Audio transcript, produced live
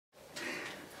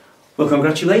Well,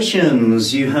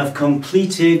 congratulations! You have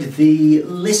completed the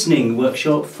listening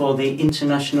workshop for the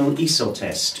International IESOL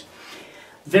test.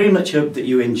 Very much hope that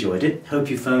you enjoyed it, hope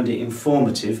you found it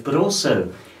informative, but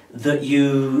also that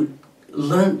you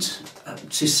learnt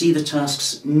to see the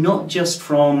tasks not just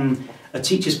from a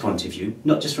teacher's point of view,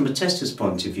 not just from a tester's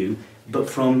point of view, but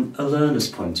from a learner's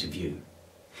point of view.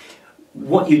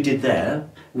 What you did there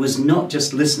was not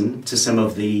just listen to some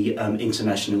of the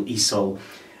International IESOL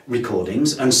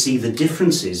recordings and see the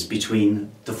differences between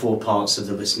the four parts of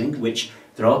the listening, which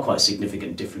there are quite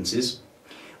significant differences.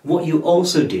 What you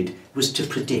also did was to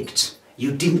predict.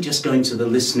 You didn't just go into the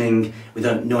listening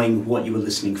without knowing what you were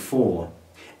listening for.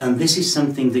 And this is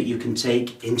something that you can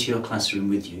take into your classroom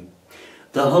with you.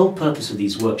 The whole purpose of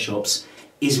these workshops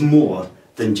is more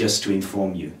than just to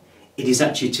inform you. It is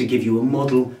actually to give you a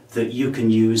model that you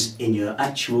can use in your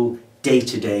actual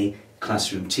day-to-day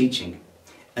classroom teaching.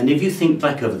 And if you think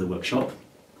back over the workshop,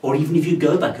 or even if you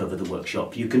go back over the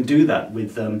workshop, you can do that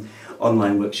with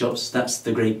online workshops. That's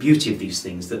the great beauty of these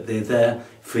things, that they're there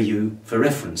for you for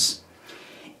reference.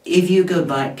 If you go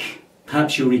back,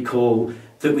 perhaps you'll recall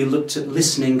that we looked at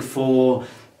listening for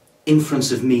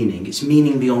inference of meaning. It's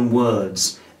meaning beyond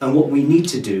words. And what we need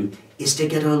to do is to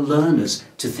get our learners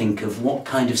to think of what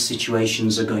kind of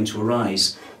situations are going to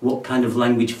arise, what kind of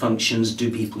language functions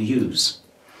do people use.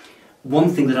 One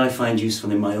thing that I find useful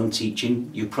in my own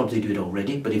teaching, you probably do it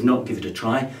already, but if not, give it a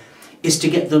try, is to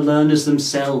get the learners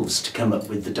themselves to come up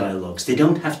with the dialogues. They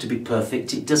don't have to be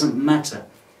perfect, it doesn't matter.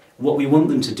 What we want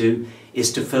them to do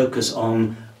is to focus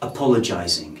on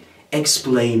apologising,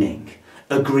 explaining,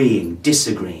 agreeing,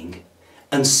 disagreeing,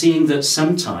 and seeing that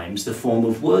sometimes the form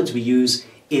of words we use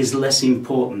is less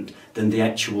important than the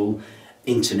actual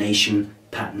intonation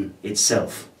pattern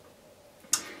itself.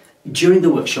 During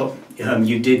the workshop,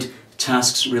 you did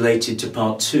tasks related to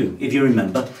part 2, if you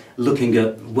remember, looking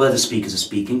at where the speakers are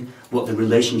speaking, what the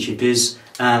relationship is,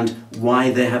 and why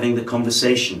they're having the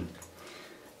conversation.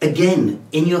 Again,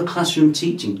 in your classroom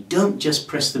teaching, don't just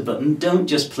press the button, don't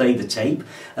just play the tape,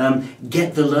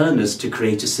 get the learners to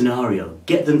create a scenario,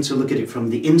 get them to look at it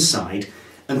from the inside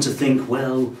and to think,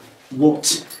 well,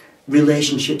 what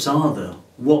relationships are there?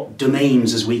 What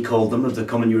domains, as we call them, of the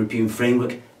Common European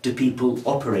Framework do people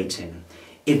operate in?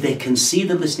 If they can see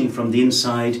the listening from the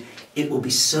inside, it will be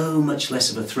so much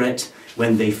less of a threat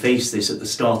when they face this at the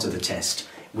start of the test,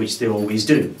 which they always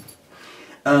do.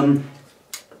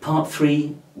 Part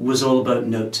 3 was all about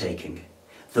note-taking.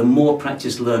 The more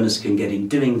practice learners can get in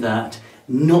doing that,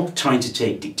 not trying to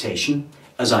take dictation,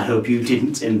 as I hope you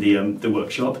didn't in the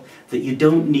workshop, that you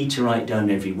don't need to write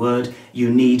down every word, you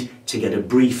need to get a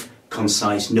brief,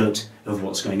 concise note of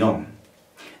what's going on.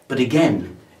 But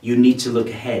again, you need to look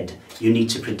ahead, you need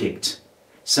to predict.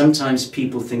 Sometimes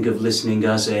people think of listening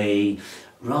as a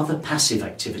rather passive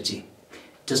activity.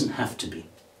 It doesn't have to be.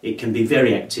 It can be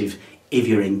very active if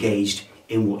you're engaged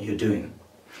in what you're doing.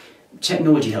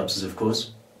 Technology helps us, of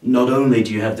course. Not only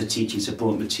do you have the teaching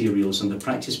support materials and the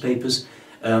practice papers,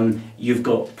 you've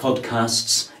got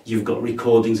podcasts, you've got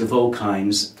recordings of all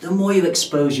kinds. The more you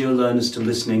expose your learners to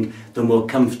listening, the more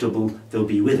comfortable they'll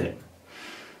be with it.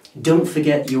 Don't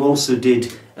forget you also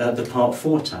did the part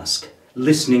 4 task,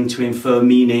 listening to infer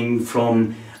meaning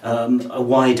from a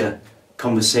wider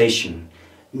conversation.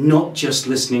 Not just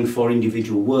listening for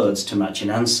individual words to match an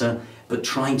answer, but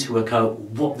trying to work out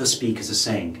what the speakers are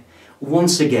saying.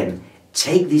 Once again,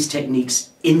 take these techniques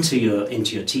into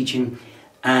your teaching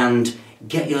and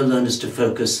get your learners to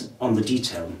focus on the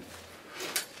detail.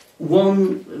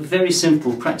 One very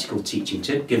simple practical teaching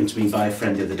tip given to me by a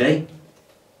friend the other day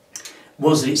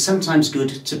was that it's sometimes good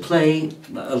to play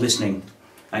a listening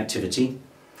activity.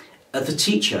 The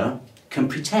teacher can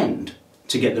pretend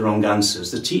to get the wrong answers.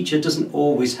 The teacher doesn't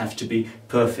always have to be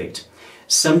perfect.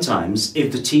 Sometimes,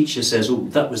 if the teacher says, oh,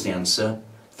 that was the answer,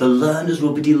 the learners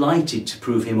will be delighted to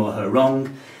prove him or her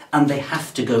wrong, and they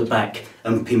have to go back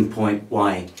and pinpoint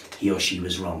why he or she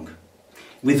was wrong.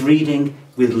 With reading,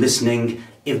 with listening,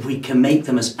 if we can make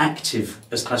them as active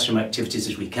as classroom activities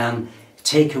as we can,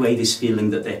 take away this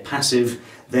feeling that they're passive,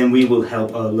 then we will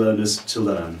help our learners to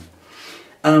learn.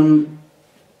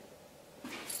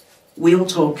 We all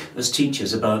talk as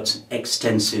teachers about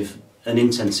extensive and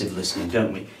intensive listening,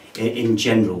 don't we? In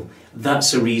general.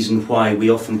 That's a reason why we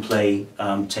often play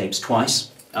tapes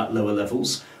twice at lower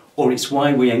levels, or it's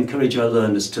why we encourage our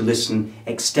learners to listen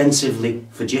extensively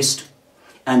for gist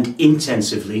and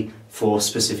intensively for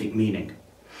specific meaning.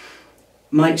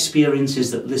 My experience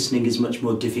is that listening is much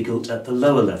more difficult at the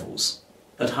lower levels.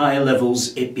 At higher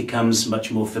levels, it becomes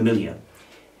much more familiar.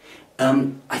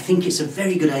 I think it's a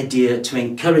very good idea to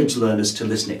encourage learners to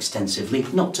listen extensively,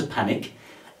 not to panic,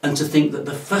 and to think that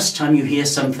the first time you hear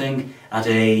something at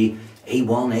a A1,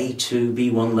 A2,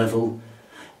 B1 level,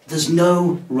 there's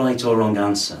no right or wrong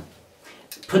answer.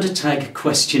 Put a tag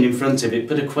question in front of it.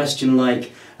 Put a question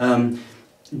like,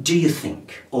 do you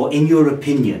think, or in your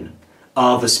opinion,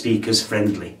 are the speakers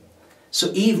friendly?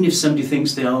 So even if somebody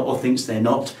thinks they are or thinks they're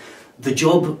not, the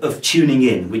job of tuning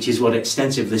in, which is what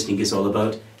extensive listening is all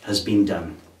about, has been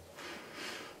done.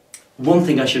 One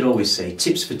thing I should always say,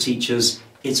 tips for teachers,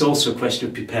 it's also a question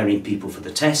of preparing people for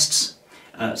the tests.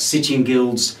 Sitting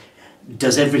Guilds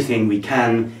does everything we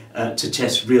can to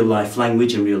test real-life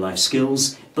language and real-life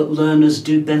skills, but learners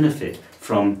do benefit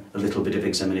from a little bit of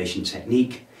examination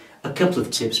technique. A couple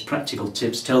of tips, practical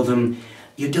tips, tell them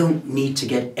you don't need to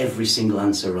get every single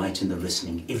answer right in the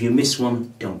listening. If you miss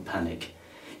one, don't panic.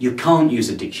 You can't use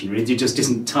a dictionary, there just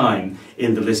isn't time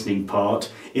in the listening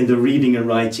part. In the reading and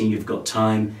writing you've got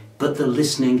time, but the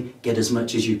listening, get as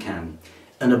much as you can.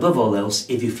 And above all else,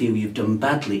 if you feel you've done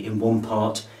badly in one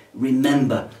part,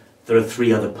 remember there are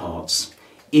 3 other parts.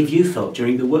 If you felt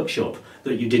during the workshop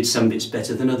that you did some bits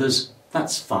better than others,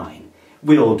 that's fine.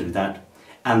 We all do that.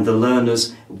 And the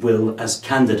learners will, as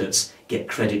candidates, get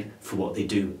credit for what they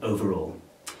do overall.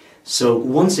 So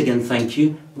once again, thank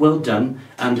you, well done,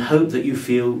 and hope that you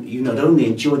feel you not only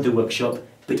enjoyed the workshop,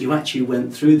 but you actually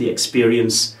went through the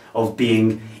experience of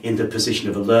being in the position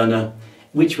of a learner,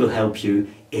 which will help you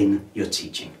in your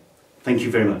teaching. Thank you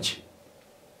very much.